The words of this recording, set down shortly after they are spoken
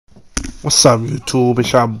What's up, YouTube?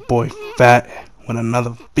 It's your boy Fat with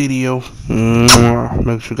another video. Make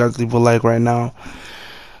sure you guys leave a like right now.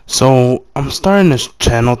 So I'm starting this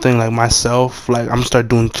channel thing like myself. Like I'm start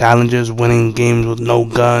doing challenges, winning games with no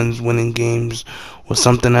guns, winning games with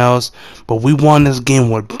something else. But we won this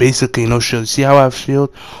game with basically no shield. See how I have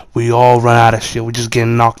shield? We all run out of shield. We just get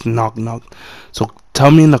knocked. So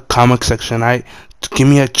tell me in the comment section, right? Give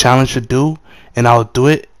me a challenge to do, and I'll do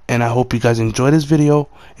it. And I hope you guys enjoy this video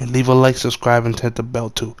and leave a like, subscribe, and hit the bell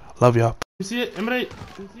too. Love y'all. You see it? Emirate.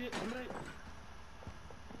 You see it? Emirate.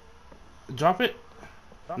 Drop it.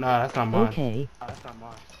 Nah, that's not mine. Okay. That's not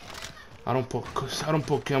mine. I don't put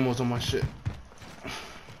camos on my shit.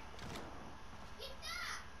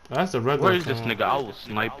 That's the regular. Where is this nigga? I will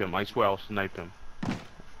snipe him. I swear I'll snipe him.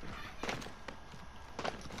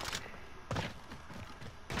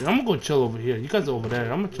 Dude, I'm gonna go chill over here. You guys are over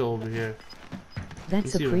there. I'm gonna chill over here. That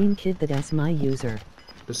Supreme Kid, that's my user.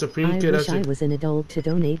 The Supreme Kid. I wish I was an adult to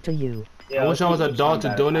donate to you. I wish I was an adult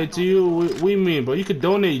to donate to you. What do you mean, bro? You could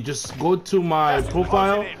donate. Just go to my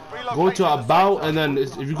profile, go to about, and then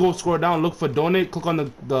if you go scroll down, look for donate. Click on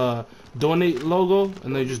the donate logo,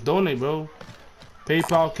 and then just donate, bro.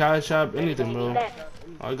 PayPal, Cash App, anything, bro.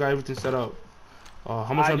 I got everything set up.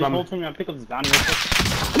 How much? Just hold for me. I'll pick up this bounty real quick.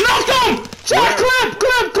 Knock him! Check! Clip!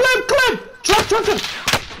 Truck!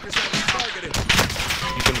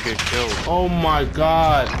 He's gonna get killed. Oh my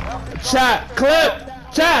God! Chat! Clip!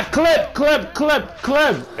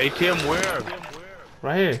 ATM where?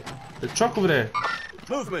 Right here. The truck over there.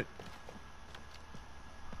 Movement.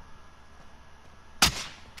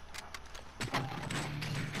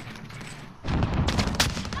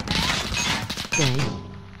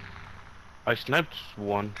 I sniped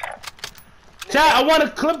one. Chat! I want to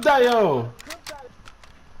clip that, yo!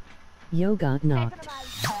 Yo got knocked.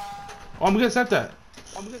 Oh, I'm gonna set that.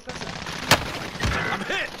 I'm hit.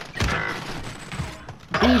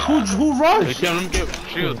 Who rushed? ATM, let me get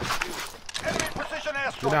shield. Enemy precision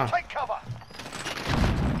Get airstrike. down. Take cover.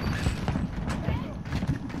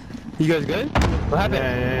 You guys good? What happened?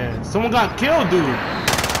 Yeah. Someone got killed, dude.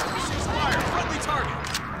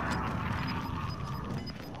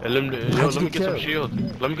 Hey, let me get some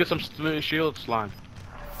shield. Let me get some shield, slime.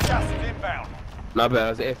 Gas is inbound. Not bad. I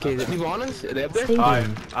was AFK. Is there people on us? Are they up there? Stay Alright,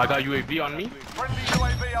 down. I got UAV on me. Friendly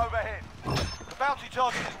UAV overhead. The bounty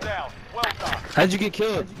target is down. Well done. How'd you get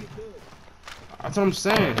killed? That's what I'm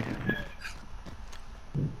saying.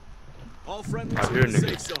 All friendly. I hear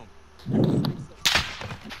niggas.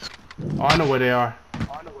 Oh, I know where they are.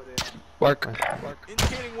 Mark.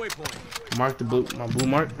 Indicating waypoint. Mark my blue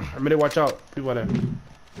mark. I mean, watch out. People there.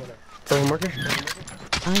 Thermal marker?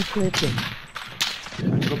 I clipped him.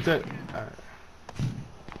 Look that. Alright.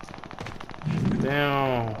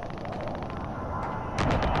 Damn.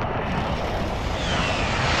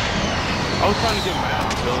 I was trying to get mad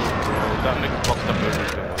kills, bro. That nigga fucked up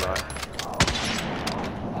everything, wallah.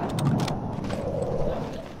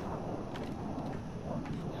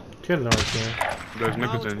 Kill right there. There's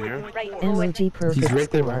niggas in here. MOG perfect He's right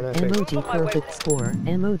there score. behind that thing. MOG perfect score.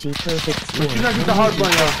 MOG perfect score. You guys get the hard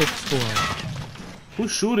button, y'all. Perfect score.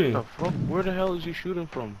 Who's shooting? The fuck? Where the hell is he shooting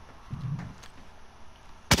from?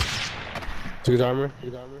 Two armor.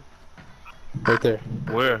 Right there.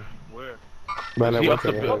 Where? Behind that Is he up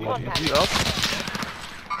the marker, building? yeah. Is he up?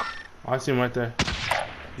 I see him right there.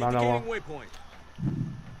 Behind that wall.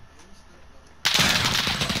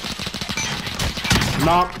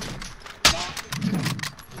 Knock.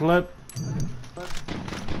 Flip.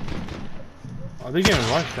 Oh, they getting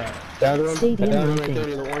rushed at. Down to him. Stadium Down to him right moving. there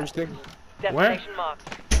near the orange thing. Where? Destination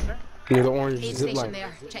marked. Near the orange Aid zip station line.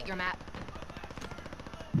 there. Check your map.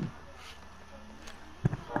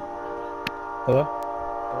 Hello?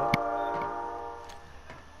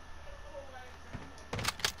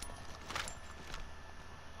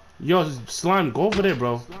 Yo, slime, go over there,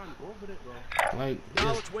 bro. Like,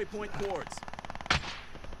 just,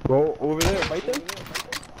 Go over there. Fight them.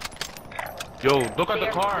 Yo, look at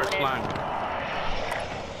the car, slime.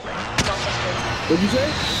 What'd you say?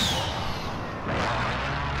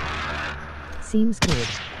 Seems good.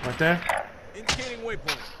 right there. Indicating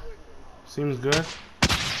waypoint. Seems good.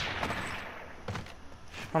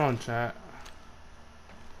 Hold on, chat.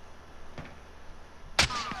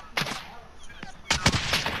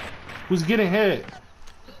 Who's getting hit?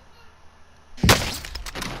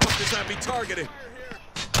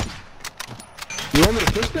 You want me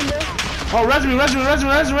to push them, man? Oh, res me.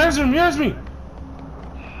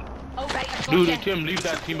 Oh, right. I'm Dude, going Tim, leave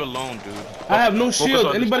that team alone, dude. I have no Focus shield.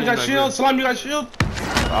 on this Anybody team got right shield? here. Slime, you got shield?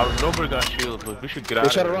 Nobody got shield, but we should get They out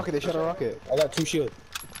of shot a here. rocket. Oh, I got 2 shields.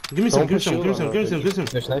 Give me some. Don't put shield on them. Give me some.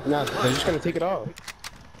 They're sniping out. They're just gonna take it off.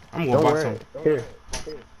 I'm gonna Don't box wear him. it. Here.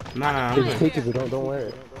 Nah, Take, I'm take it, but don't wear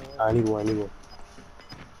it. I need one. I need one.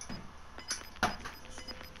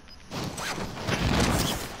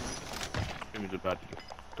 Give me the bad.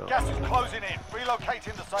 Gas is closing in.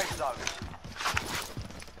 Relocating the safe zone.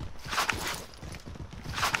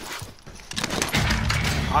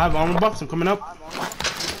 I have armor box. I'm coming up.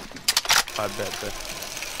 I bet.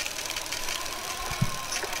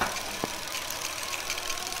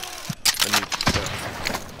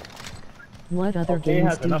 What other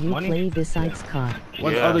games do you play besides COD?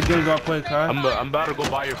 What Yeah. other games do I play, Kai? I'm about to go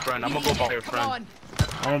buy your friend. I'm gonna go buy your Come friend. on.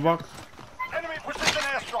 Armor box. Enemy precision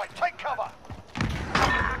airstrike. Take cover.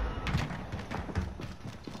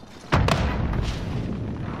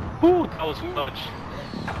 Ooh, that was clutch.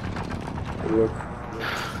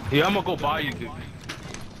 Yeah, I'm gonna go buy you, dude.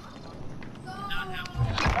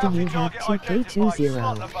 Do you have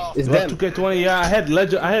 2K20? It's What, them. 2K20? Yeah, I had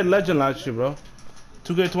legend last year, bro.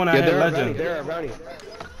 2K20, I Yeah, had they're a legend. brownie. They're a brownie.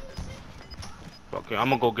 Okay, I'm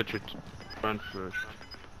gonna go get your friend first.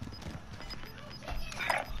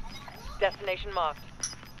 Destination marked.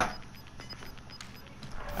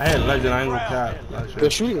 I had legend. I ain't gonna cap last They're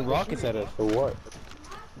year. shooting rockets at us for what?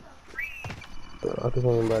 I just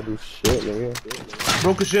ain't about to do shit, nigga.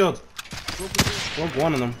 Broke a shield. Broke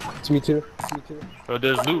one of them. It's me too. So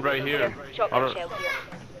there's loot right here. Shotgun shells here.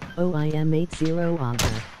 Oh, I am 80 Auger.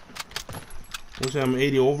 Which I'm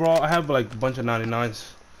 80 overall. I have like a bunch of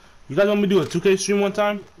 99s. You guys want me to do a 2K stream one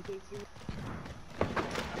time?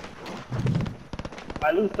 My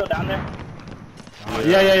loot's still down there.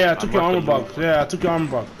 Yeah. I took I your marked armor the box. Yeah, I took your armor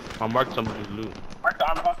box. I marked somebody's loot. Mark the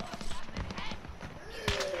armor box.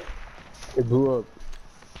 It blew up.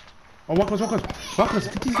 Oh, walk us.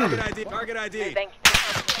 Get these niggas. Target ID. Moving.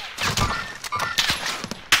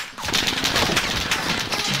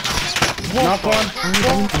 Knock on. I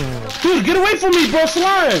don't know. Dude, get away from me, bro.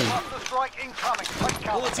 Slime. Cluster strike incoming. Take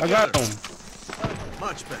cover. I got him.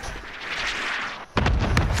 Much better.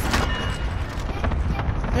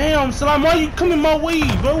 Damn, Slime, why you coming my way,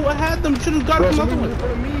 bro? I had them. Should've got them other way. in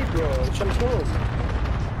front of me, bro. Trying to kill him.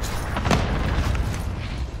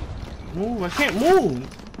 Move. I can't move.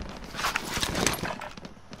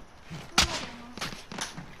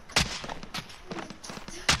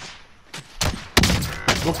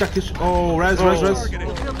 Look that kiss. Oh, res.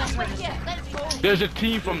 There's a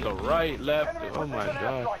team from the right, left. Oh my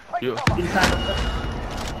god. Yo,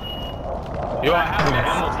 I have the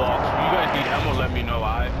ammo box. If you guys need ammo, let me know.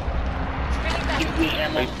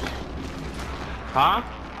 Huh?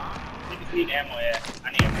 You just need ammo, yeah.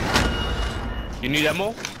 I need ammo. You need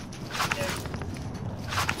ammo?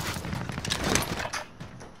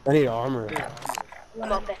 I need armor.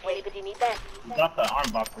 I'm on this way, but you need this. Drop the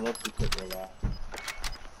arm box a little too quick for that.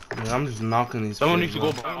 Yeah, I'm just knocking these. Someone kids, needs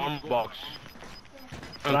to go bro. buy armor box.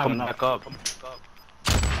 And I come don't back up.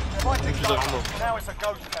 Fighting the zone. ammo. Now it's a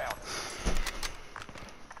ghost town.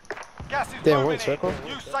 Gas is Damn, moving what, in. circle?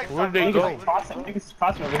 New safe Where'd zone they You go? can toss him. You can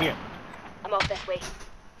toss him over here. I'm off this way.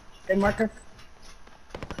 Hey, marker.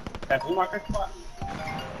 That blue marker. Set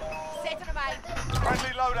in a mine.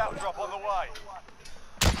 Friendly loadout drop on the way.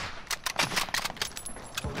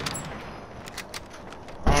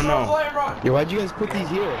 I don't know. Yo, why'd you guys put these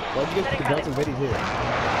here? Why'd you guys put the bouncing betties here?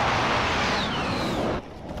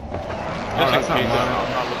 Just in that's not case, mine.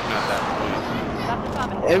 I'm not looking at that. Stop the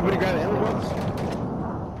bombing. Everybody grab the ammo box.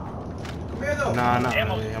 Nah, not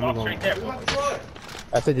Ammo really. I'm box gonna right go. there.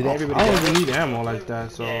 I said, did everybody I don't grab even it? need ammo like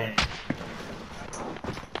that, so.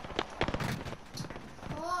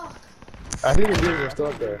 I think the dudes are still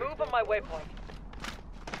up there. Move on my waypoint.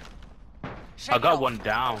 I got one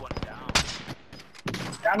down.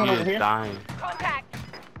 Down one He over is here. dying. Contact.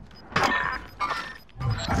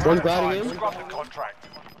 One's gliding in. Scrub the contract.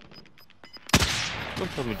 Don't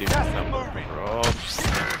tell me they didn't have no bro.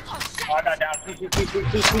 Oh, I got down. Please. We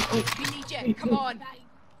need you. Come on.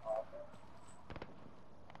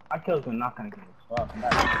 My kills are not gonna get as fuck.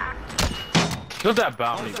 Kill that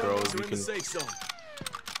bounty, bro. If you We're in the can. safe zone.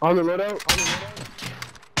 On the loadout.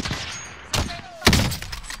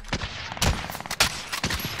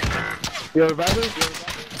 Yo, revivers?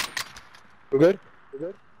 We're good?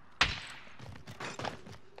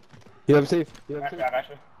 Yeah, I'm safe. I got you.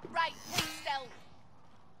 Right. Hold still.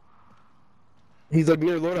 He's like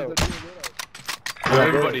near loadout.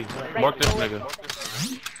 Everybody, mark this nigga.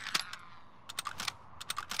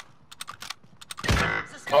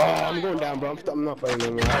 Oh, I'm going down, bro. I'm not fighting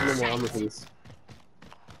anymore. I have no more armor for this.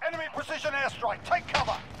 Enemy precision airstrike. Take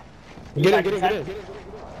cover. Get in.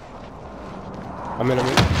 I'm in. Kill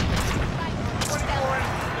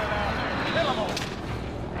them all.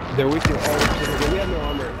 They're weak. Oh, we have no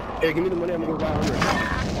armor. Hey, give me the money. I'm gonna go buy armor.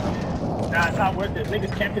 not worth it.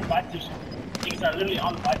 Niggas can't fit buy t-shirts. Niggas are literally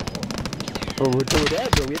on the buy floor. Bro, we're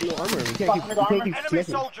dead, bro. We have no armor. We can't keep Enemy smithing.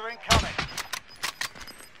 soldier incoming.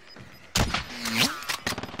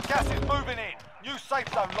 Gas is moving in. New safe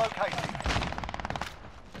zone located.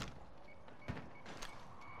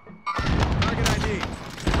 Target ID.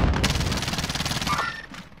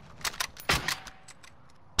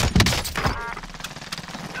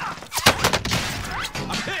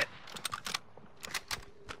 I'm hit.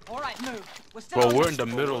 All right, move. We're still Bro, on we're this. in the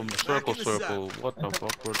middle circle. What the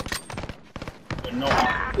fuck?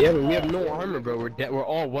 Yeah, but we have no armor, bro. We're dead. We're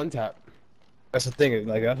all one tap. That's the thing.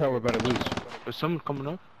 Like that's how we're about to lose. Is someone coming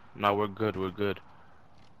up? No, we're good. We're good.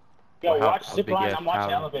 Yo, Wow, watch a zip big line. ass I'm watching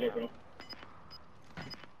tower. elevator, bro.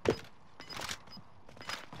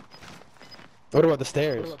 What about the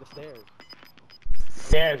stairs?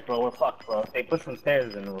 Stairs, bro. We're fucked, bro. They push some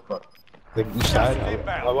stairs and we're fucked. Like each side.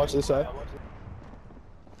 I'll watch this side.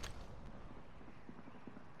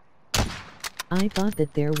 I thought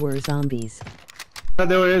that there were zombies. There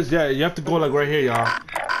it is. Yeah, you have to go like right here, y'all.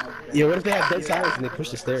 Yeah, what if they have dead silence and they push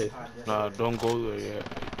the stairs? Nah, don't go there yet.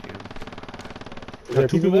 Yeah,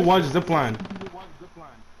 two people watch zipline.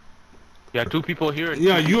 Yeah, 2 people here. And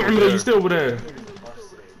Yeah, two you people remember there. you still over there.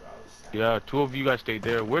 Yeah, 2 of you guys stayed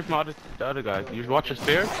there. Where's the other guy? You watch the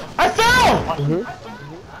stairs? I fell!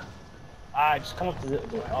 Just come up to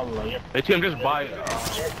the all the way. They team just by.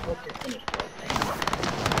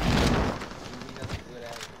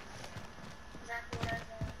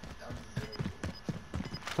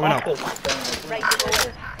 Coming up. Right,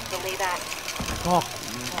 delay that. Fuck.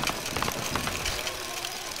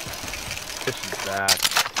 This is bad.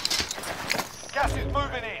 Gas is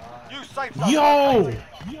moving in. New safe zone. Yo!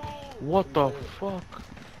 What the fuck?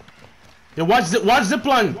 Yeah, watch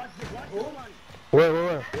zipline.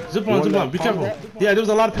 Where? Zipline. Be careful. Yeah, there was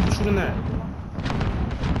a lot of people shooting there.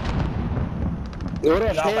 Yeah, what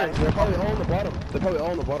about stairs? They're probably all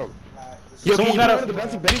on the bottom. Yo, Someone can you got go to the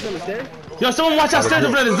bouncing Betty's on the stairs? Yo, someone watch that stairs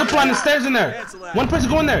over there. There's zipline and stairs in there. One person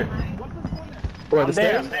go in there. Where, the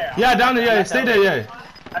stairs? Yeah, down there. Yeah, stay there. Yeah.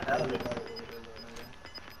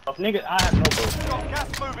 If niggas, I have no bro. Got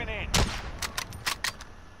gas moving in.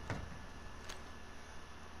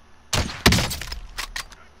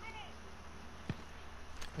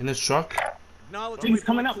 In this truck. Niggas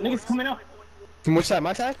coming up. From which side?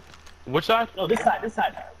 My side? Which side? No, this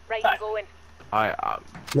side. Right, I'm going. I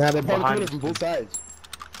Nah, they're probably Behind coming from both sides.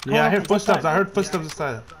 Yeah, I heard footsteps. I heard footsteps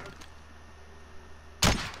inside.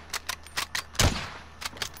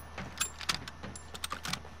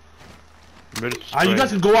 Ah, you guys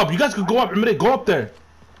can go up. Remember, go up there.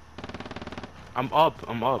 I'm up.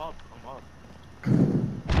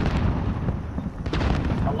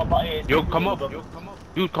 Yo, come up.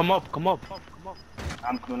 Dude, come up.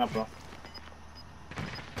 I'm coming up, bro.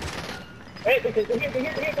 Hey, they're here.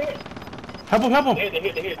 Help him.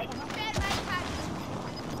 They're here.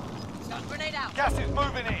 Grenade out. Gas is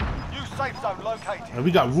moving in. New safe zone located. And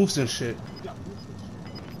we got roofs and shit.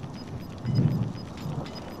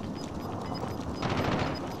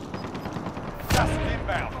 Gas is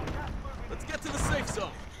inbound. Let's get to the safe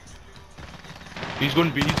zone. He's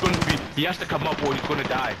gonna be. He has to come up or he's gonna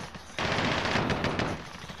die.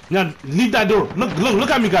 Now, leave that door. Look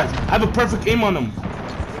at me, guys. I have a perfect aim on him.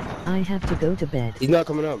 I have to go to bed. He's not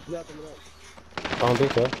coming up. I don't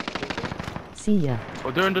think so. See ya.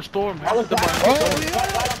 Oh, they're in the storm. Oh, yeah!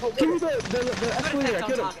 Give me the escalator. I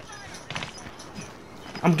killed him.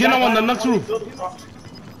 I'm getting him on the next roof. Only two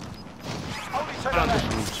On this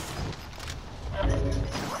left. roof.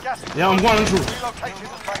 Gas is Yeah, I'm going on this roof. relocating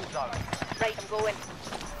the safe zone. Right, I'm going.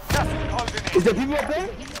 Gas is closing in. Is there people up there?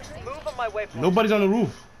 Move on my way. Nobody's on the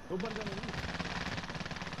roof.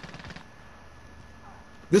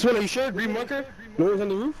 This one, are you sure? Green marker? No one's on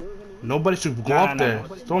the roof? Nobody should go up there.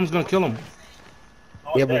 Storm's gonna kill him.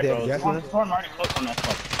 Yeah, but they have gas now. Storm already close on that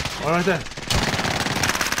spot. All right there.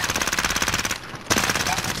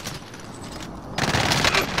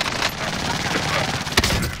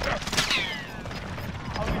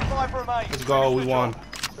 Only 5 remain. Let's go. We won.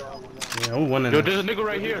 Yeah, we won Yo, it. there's a nigga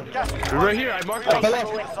right here. Gas is Right here. I marked him.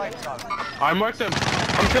 relocating the safe zone. I marked him.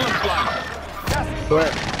 I'm killing slime. Gas is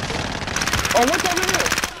Where? Oh, what's over here?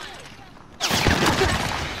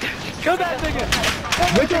 Kill that nigga.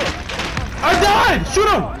 Which one? I died. Shoot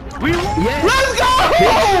him. We won. Yeah. Let's go.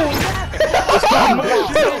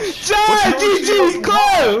 Chad, GG, go.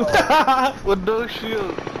 With no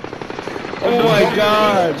shield. Oh my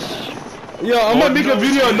gosh. Yo, I'm gonna make a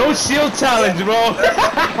video. No shield challenge, bro.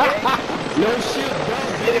 No shield,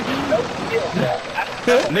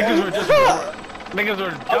 Niggas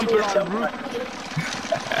were jumping on the roof.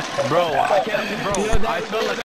 Bro, I felt like